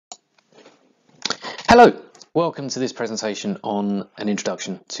Hello, welcome to this presentation on an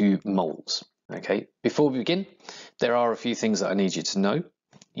introduction to moles. Okay, before we begin, there are a few things that I need you to know.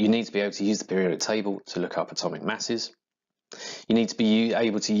 You need to be able to use the periodic table to look up atomic masses. You need to be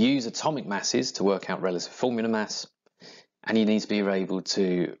able to use atomic masses to work out relative formula mass. And you need to be able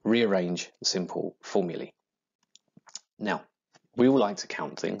to rearrange simple formulae. Now, we all like to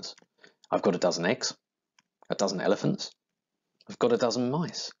count things. I've got a dozen eggs, a dozen elephants, I've got a dozen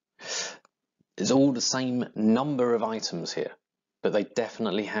mice. It's all the same number of items here, but they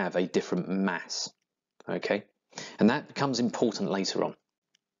definitely have a different mass, okay? And that becomes important later on.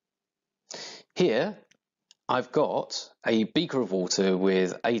 Here, I've got a beaker of water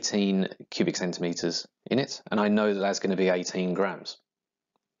with 18 cubic centimeters in it, and I know that that's going to be 18 grams.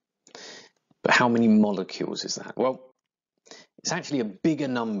 But how many molecules is that? Well, it's actually a bigger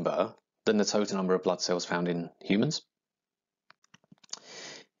number than the total number of blood cells found in humans.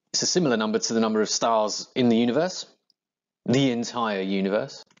 It's a similar number to the number of stars in the universe, the entire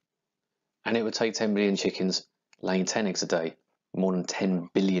universe, and it would take 10 billion chickens laying 10 eggs a day, more than 10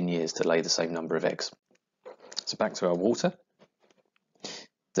 billion years to lay the same number of eggs. So back to our water.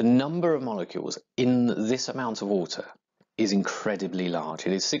 The number of molecules in this amount of water is incredibly large.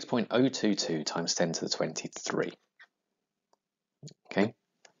 It is 6.022 times 10 to the 23. Okay,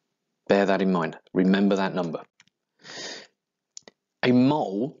 bear that in mind. Remember that number. A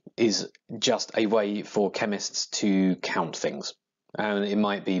mole is just a way for chemists to count things. And it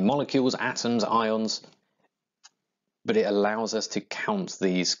might be molecules, atoms, ions, but it allows us to count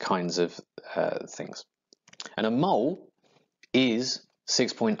these kinds of things. And a mole is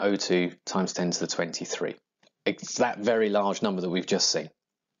 6.02 times 10 to the 23. It's that very large number that we've just seen.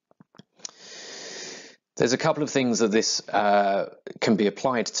 There's a couple of things that this can be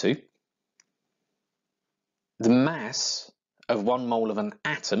applied to. The mass of 1 mole of an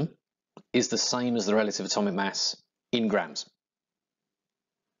atom is the same as the relative atomic mass in grams.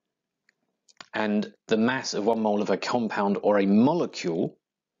 And the mass of 1 mole of a compound or a molecule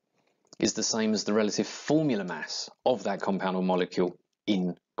is the same as the relative formula mass of that compound or molecule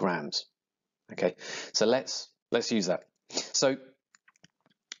in grams. Okay, so let's use that. So,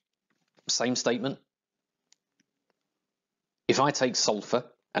 same statement. If I take sulfur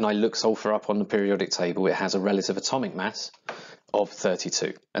and I look sulfur up on the periodic table, it has a relative atomic mass of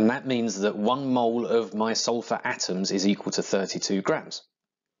 32. And that means that 1 mole of my sulfur atoms is equal to 32 grams.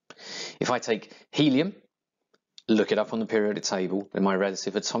 If I take helium, look it up on the periodic table, then my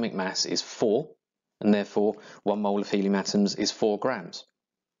relative atomic mass is 4, and therefore 1 mole of helium atoms is 4 grams.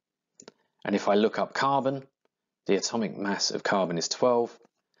 And if I look up carbon, the atomic mass of carbon is 12,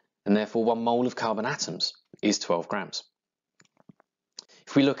 and therefore 1 mole of carbon atoms is 12 grams.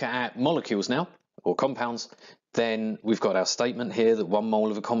 If we look at molecules now, or compounds, then we've got our statement here that 1 mole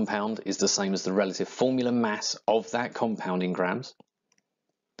of a compound is the same as the relative formula mass of that compound in grams.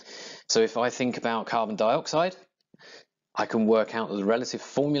 So if I think about carbon dioxide, I can work out that the relative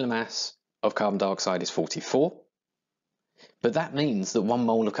formula mass of carbon dioxide is 44. But that means that 1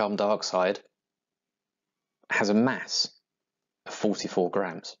 mole of carbon dioxide has a mass of 44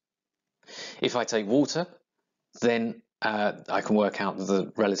 grams. If I take water, then I can work out that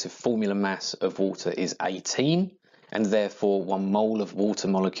the relative formula mass of water is 18, and therefore 1 mole of water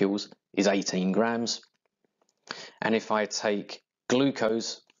molecules is 18 grams. And if I take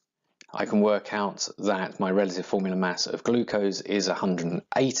glucose, I can work out that my relative formula mass of glucose is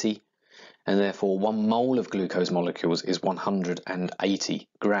 180, and therefore 1 mole of glucose molecules is 180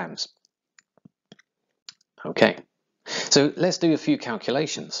 grams. Okay, so let's do a few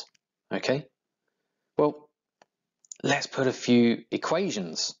calculations. Okay, well, let's put a few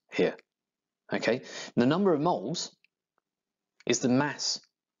equations here. Okay, the number of moles is the mass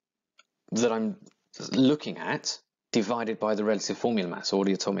that I'm looking at divided by the relative formula mass or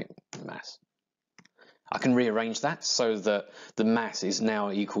the atomic mass. I can rearrange that so that the mass is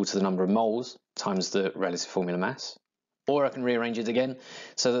now equal to the number of moles times the relative formula mass. Or I can rearrange it again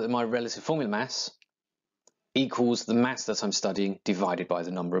so that my relative formula mass equals the mass that I'm studying divided by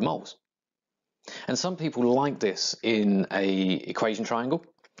the number of moles. And some people like this in a equation triangle,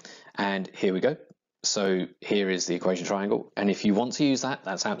 and here we go. So here is the equation triangle, and if you want to use that,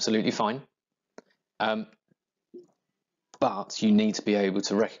 that's absolutely fine. But you need to be able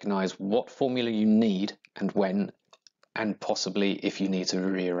to recognize what formula you need and when, and possibly if you need to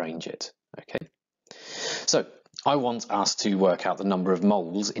rearrange it. Okay, so I want us to work out the number of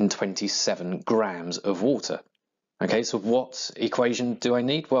moles in 27 grams of water. Okay, so what equation do I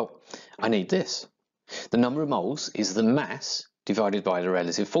need? Well, I need this. The number of moles is the mass divided by the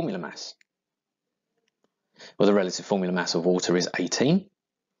relative formula mass. Well, the relative formula mass of water is 18.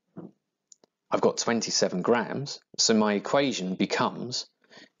 I've got 27 grams, so my equation becomes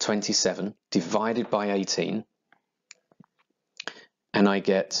 27 divided by 18, and I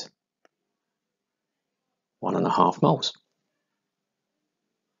get 1.5 moles.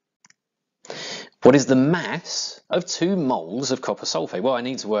 What is the mass of 2 moles of copper sulfate? Well, I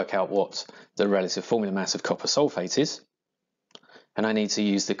need to work out what the relative formula mass of copper sulfate is, and I need to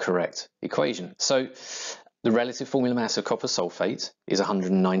use the correct equation. So the relative formula mass of copper sulfate is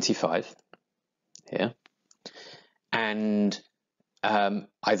 195 here, and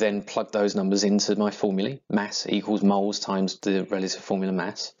I then plug those numbers into my formulae. Mass equals moles times the relative formula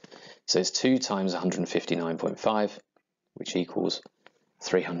mass. So it's 2 times 159.5, which equals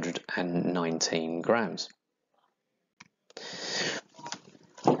 319 grams.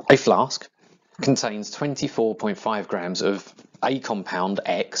 A flask contains 24.5 grams of a compound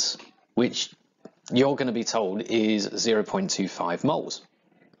X, which you're going to be told is 0.25 moles.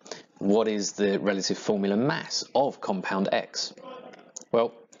 What is the relative formula mass of compound X?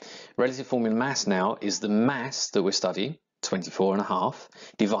 Well, relative formula mass now is the mass that we're studying, 24.5,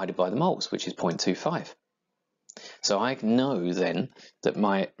 divided by the moles, which is 0.25. So I know then that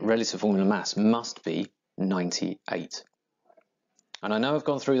my relative formula mass must be 98. And I know I've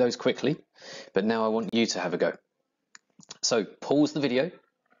gone through those quickly, but now I want you to have a go. So pause the video,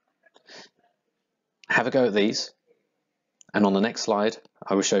 have a go at these, and on the next slide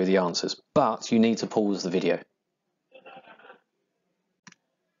I will show you the answers. But you need to pause the video.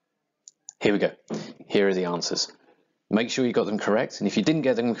 Here we go. Here are the answers. Make sure you got them correct, and if you didn't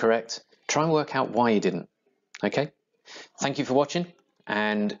get them correct, try and work out why you didn't. Okay? Thank you for watching,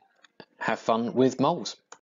 and have fun with moles.